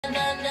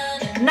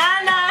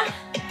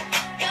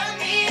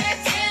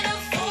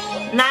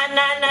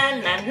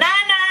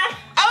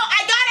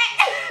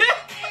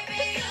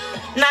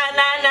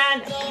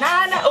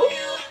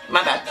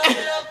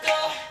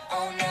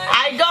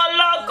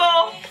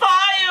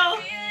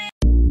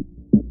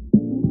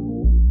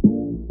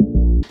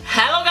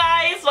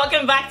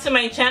welcome back to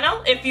my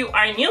channel. If you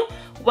are new,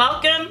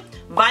 welcome.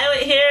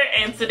 Violet here,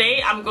 and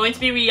today I'm going to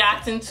be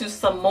reacting to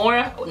some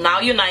more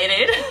Now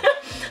United.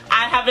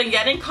 I have been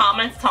getting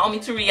comments telling me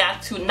to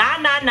react to na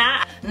na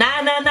na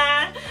na na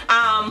na.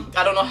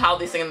 I don't know how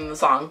they sing it in the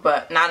song,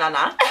 but na na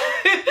na.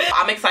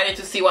 I'm excited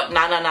to see what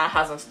na na na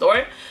has in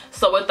store.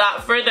 So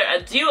without further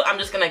ado, I'm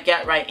just gonna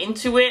get right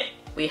into it.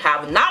 We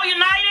have Now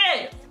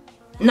United.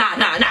 Na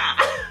na na.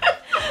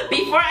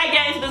 Before I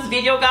get into this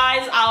video,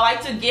 guys, I'd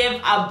like to give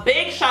a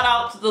big shout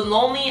out to the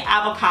Lonely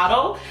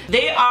Avocado.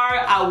 They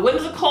are a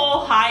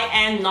whimsical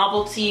high-end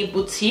novelty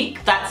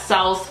boutique that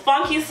sells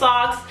funky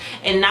socks,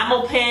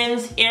 enamel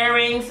pins,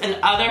 earrings, and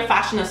other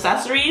fashion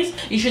accessories.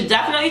 You should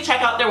definitely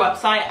check out their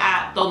website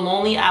at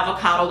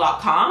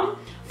thelonelyavocado.com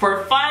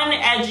for fun,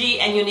 edgy,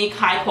 and unique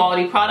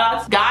high-quality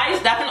products.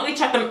 Guys, definitely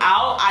check them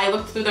out. I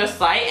looked through their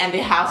site and they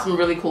have some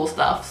really cool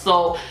stuff.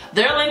 So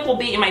their link will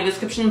be in my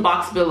description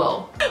box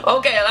below.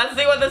 Okay, let's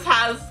see what this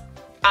has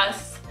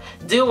us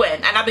doing.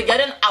 And I've been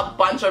getting a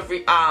bunch of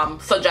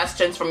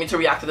suggestions for me to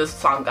react to this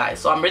song, guys.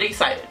 So I'm really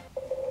excited.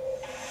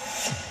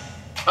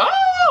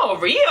 Oh,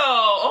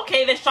 Rio.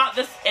 Okay, they shot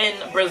this in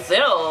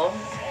Brazil.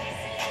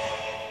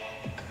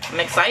 I'm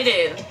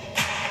excited.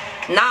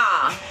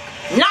 Nah.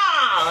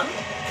 Nah.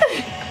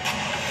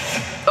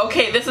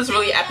 Okay, this is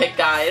really epic,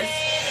 guys.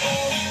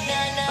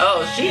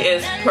 Oh, she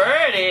is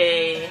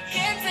pretty.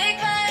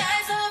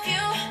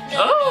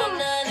 Oh,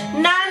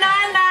 na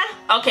na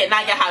na. Okay, now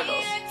I get how it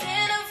goes.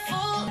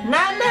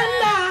 Na na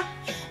na.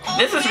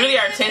 This is really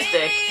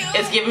artistic.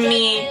 It's giving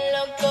me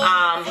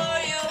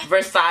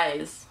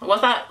Versailles.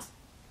 What's that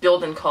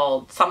building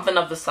called? Something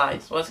of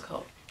Versailles. What's it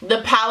called?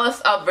 The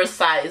Palace of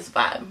Versailles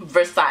vibe.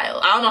 Versailles.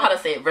 I don't know how to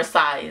say it.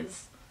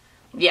 Versailles.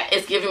 Yeah,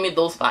 it's giving me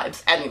those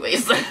vibes.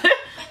 Anyways.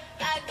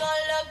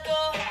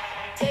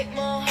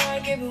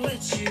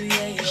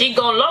 She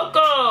go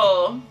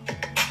loco.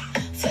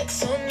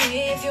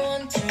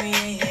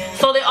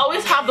 So they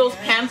always have those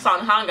pants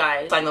on, huh,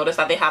 guys? I noticed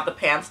that they have the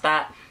pants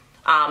that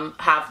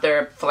have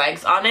their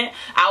flags on it.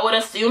 I would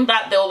assume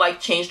that they'll like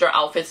change their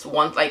outfits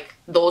once, like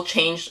they'll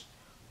change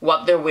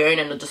what they're wearing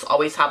and they'll just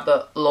always have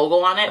the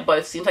logo on it. But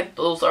it seems like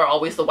those are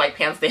always the white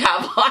pants they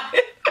have on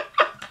it.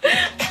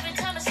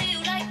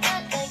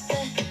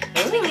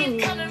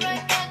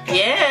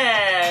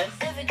 Yes.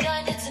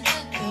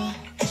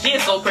 She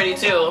is so pretty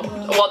too.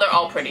 Well, they're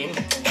all pretty.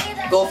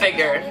 Go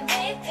figure.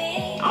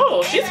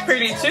 Oh, she's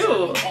pretty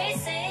too.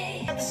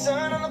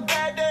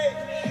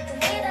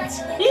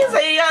 You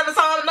say you have a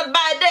song on a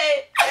bad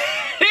day.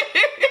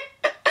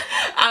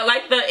 I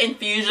like the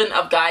infusion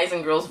of guys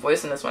and girls'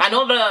 voice in this one. I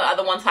know the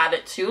other ones had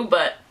it too,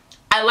 but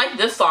I like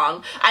this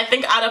song. I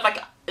think out of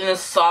like in a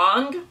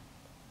song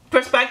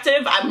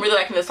perspective, I'm really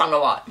liking this song a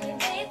lot.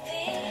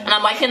 And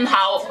I'm liking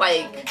how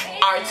like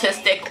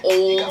artistic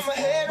old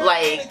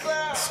like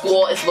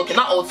school is looking.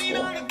 Not old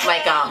school,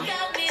 like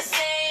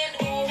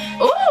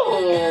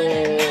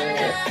ooh,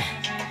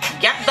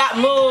 get that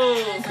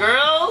move,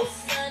 girls.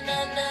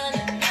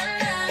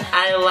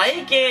 I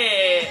like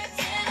it.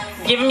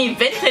 Giving me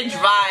vintage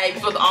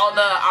vibes with all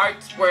the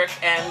artwork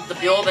and the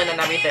building and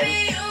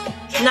everything.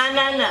 Na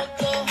na na.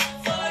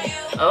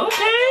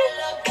 Okay.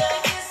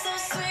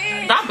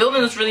 That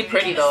building is really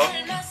pretty though.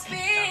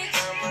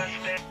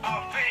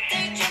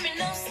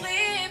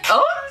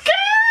 Okay.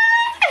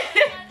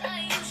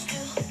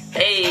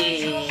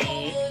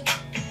 Hey.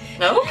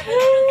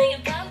 Okay.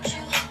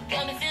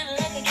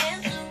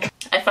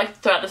 I feel like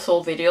throughout this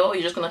whole video,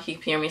 you're just gonna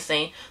keep hearing me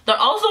saying, they're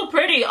also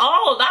pretty.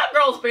 Oh, that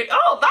girl's pretty.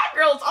 Oh, that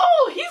girl's,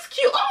 oh, he's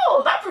cute.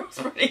 Oh, that girl's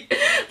pretty.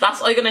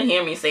 That's all you're gonna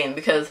hear me saying,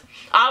 because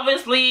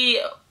obviously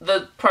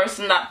the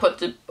person that put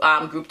the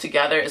group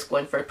together is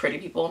going for pretty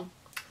people.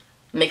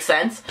 Makes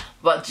sense.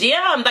 But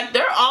GM, like,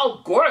 they're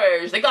all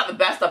gorgeous. They got the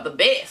best of the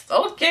best.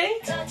 Okay.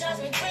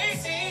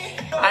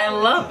 I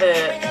love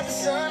it.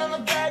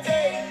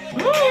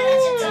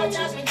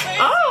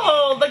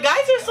 Oh, the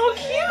guys are so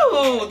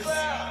cute.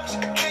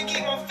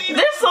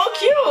 They're so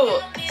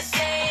cute.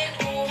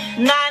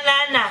 Na na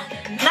na.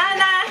 Na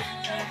na.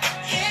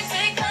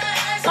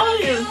 Oh,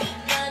 you.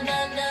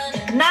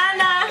 Na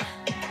na.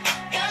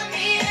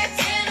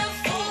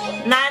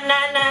 Na na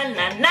na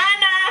na na.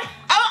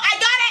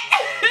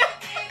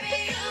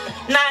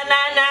 Na na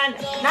na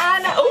na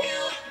na. Oh,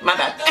 my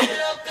bad.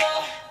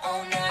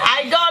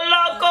 I go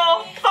loco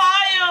for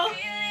you.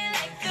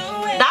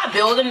 That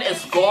building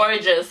is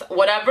gorgeous.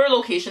 Whatever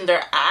location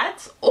they're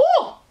at.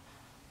 Oh,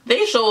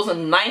 they chose a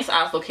nice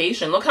ass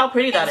location. Look how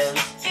pretty that is.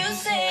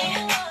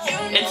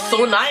 It's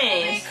so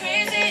nice.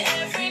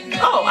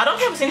 Oh, I don't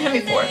think I've seen him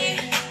before.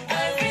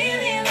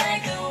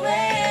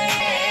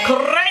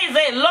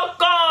 Crazy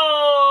loco.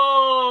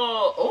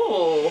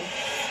 Oh.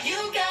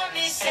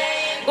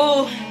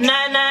 Ooh,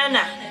 na na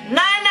na,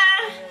 na na,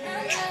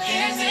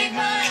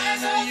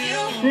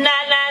 na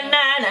na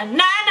na na na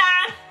na,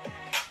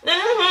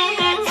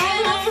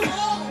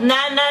 na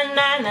na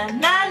na na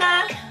na na.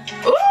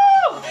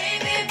 Ooh.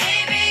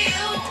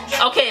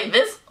 Okay,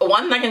 this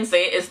one thing I can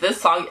say is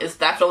this song is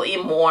definitely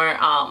more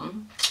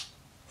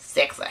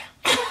sexy.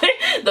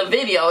 The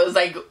video is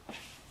like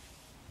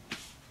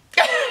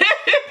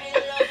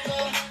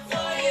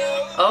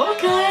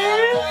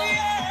Okay.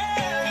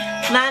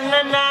 Na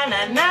na na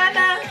na na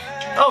na.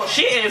 Oh,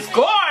 she is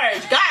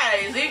gorgeous,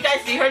 guys. Did you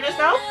guys see her just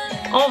now?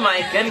 Oh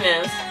my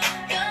goodness.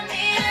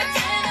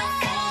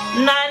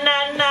 Na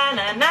na na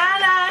na na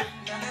na.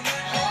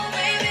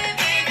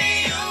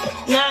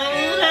 Na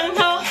na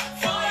na.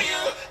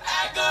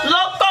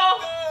 Loco.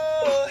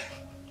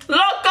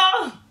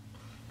 Loco.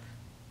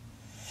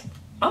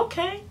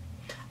 Okay.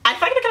 I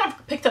think they could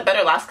have picked a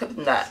better last clip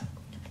than that.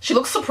 She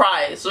looks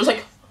surprised. There's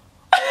like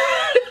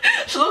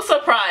she looks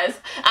surprised.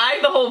 I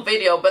like the whole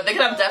video, but they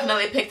could have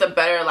definitely picked a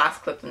better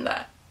last clip than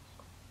that.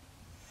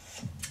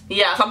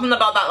 Yeah, something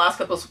about that last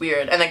clip was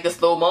weird. And like the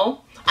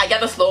slow-mo. I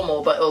get the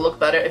slow-mo, but it'll look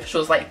better if she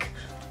was like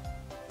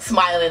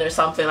smiling or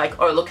something, like,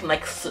 or looking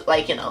like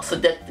you know,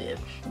 seductive.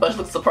 But she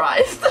looks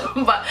surprised.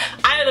 But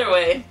either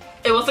way,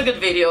 it was a good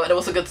video and it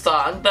was a good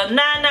song. The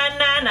na na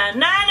na na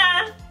na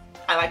na.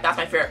 I like, that's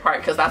my favorite part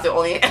because that's the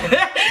only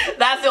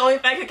that's the only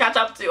thing I can catch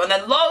up to. And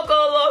then loco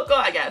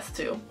I guess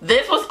too.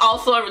 This was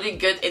also a really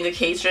good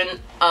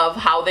indication of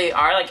how they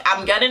are. Like,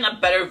 I'm getting a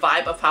better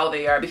vibe of how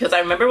they are, because I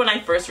remember when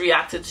I first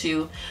reacted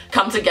to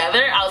Come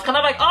Together, I was kind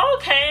of like, oh,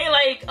 okay,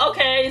 like,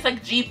 okay, it's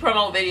like G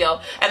promo video.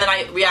 And then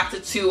I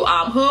reacted to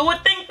Who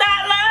Would Think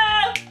That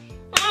Love?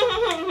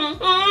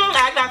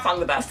 I like that song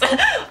the best.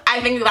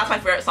 I think that's my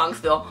favorite song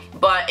still,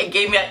 but it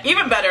gave me an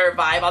even better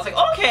vibe. I was like,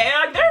 okay,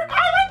 like,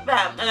 I like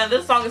them. And then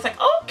this song is like,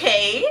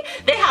 okay,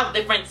 they have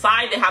different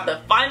sides. They have the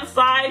fun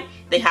side,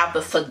 they have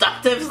the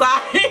seductive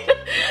side,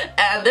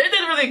 and they're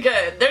doing really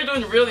good. They're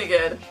doing really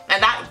good.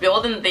 And that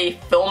building they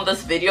filmed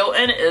this video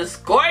in is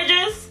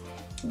gorgeous.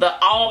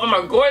 All of them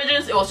are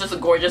gorgeous. It was just a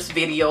gorgeous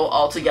video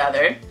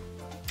altogether.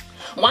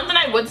 One thing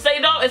I would say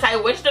though is I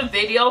wish the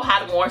video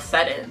had more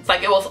settings.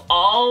 Like, it was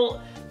all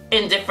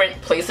in different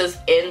places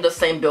in the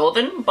same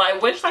building, but I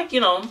wish, like,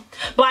 you know,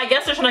 but I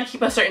guess they're trying to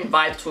keep a certain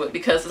vibe to it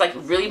because it's like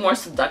really more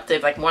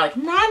seductive, like more like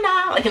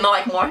na-na, like, you know,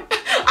 like more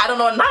I don't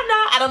know, na-na,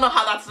 I don't know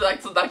how that's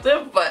like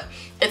seductive, but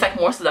it's like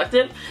more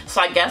seductive.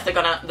 So I guess they're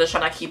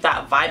trying to keep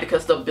that vibe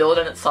because the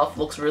building itself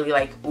looks really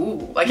like,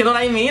 ooh, like, you know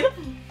what I mean?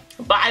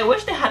 But I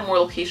wish they had more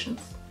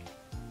locations.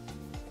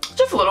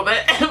 Just a little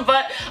bit.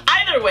 But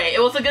either way,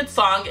 it was a good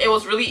song. It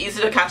was really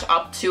easy to catch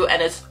up to and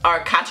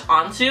catch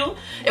on to.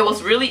 It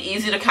was really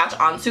easy to catch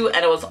on to,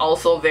 and it was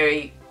also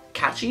very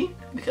catchy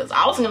because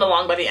I was singing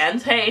along by the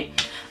end. Hey,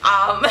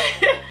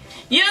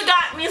 you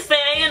got me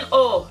saying,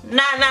 oh,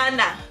 na na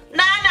na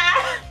na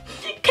na,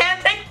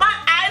 can't take my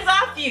eyes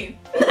off you,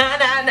 na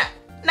na na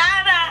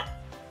na na,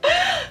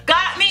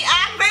 got me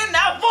acting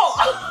that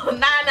fool,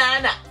 na na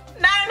na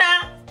na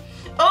na.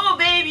 Oh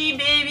baby,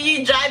 baby,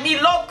 you drive me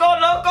loco,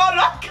 loco,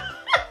 loco.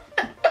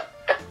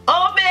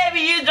 Oh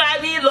baby, you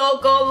drive me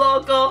loco,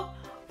 loco.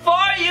 For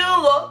you,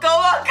 loco,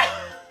 loco.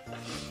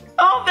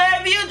 Oh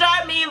baby, you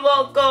drive me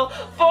loco.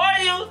 For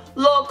you,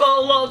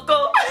 loco,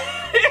 loco.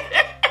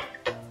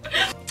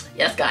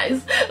 Yes,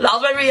 guys, that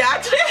was my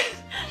reaction.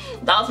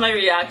 That was my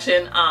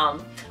reaction.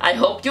 I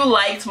hope you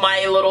liked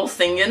my little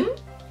singing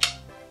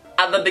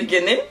at the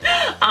beginning.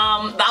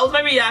 That was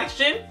my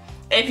reaction.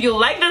 If you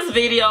like this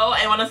video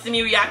and want to see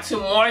me react to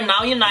more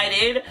Now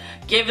United,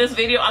 give this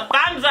video a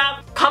thumbs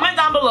up. Comment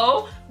down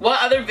below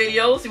what other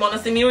videos you want to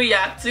see me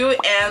react to,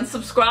 and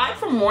subscribe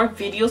for more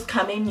videos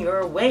coming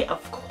your way,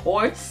 of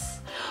course.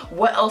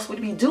 What else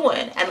would we be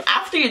doing? And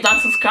after you're done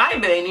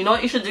subscribing, you know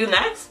what you should do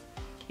next?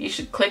 You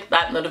should click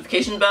that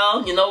notification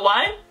bell. You know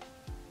why?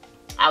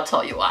 I'll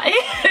tell you why.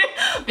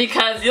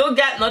 Because you'll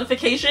get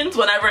notifications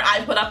whenever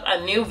I put up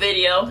a new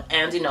video,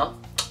 and you know,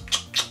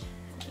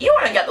 you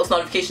want to get those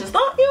notifications,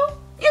 don't you?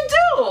 You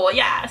do,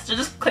 yeah. So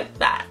just click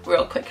that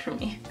real quick for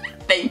me.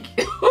 Thank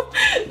you.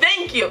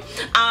 Thank you.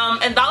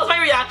 And that was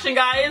my reaction,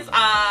 guys.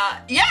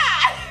 Yeah.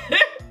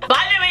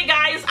 By the way,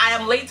 guys, I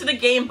am late to the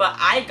game, but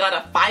I got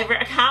a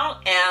Fiverr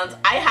account and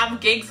I have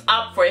gigs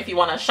up for if you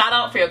want a shout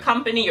out for your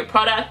company, your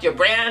product, your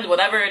brand,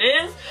 whatever it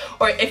is,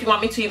 or if you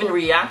want me to even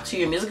react to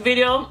your music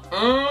video.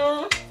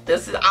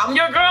 I'm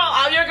your girl,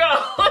 I'm your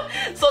girl.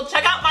 So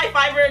check out my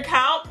Fiverr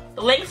account.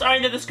 The links are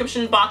in the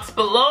description box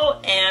below,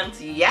 and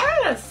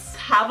yes,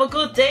 have a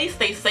good day,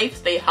 stay safe,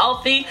 stay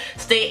healthy,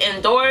 stay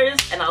indoors,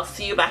 and I'll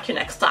see you back here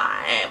next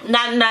time.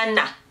 Na na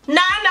na,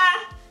 na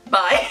na.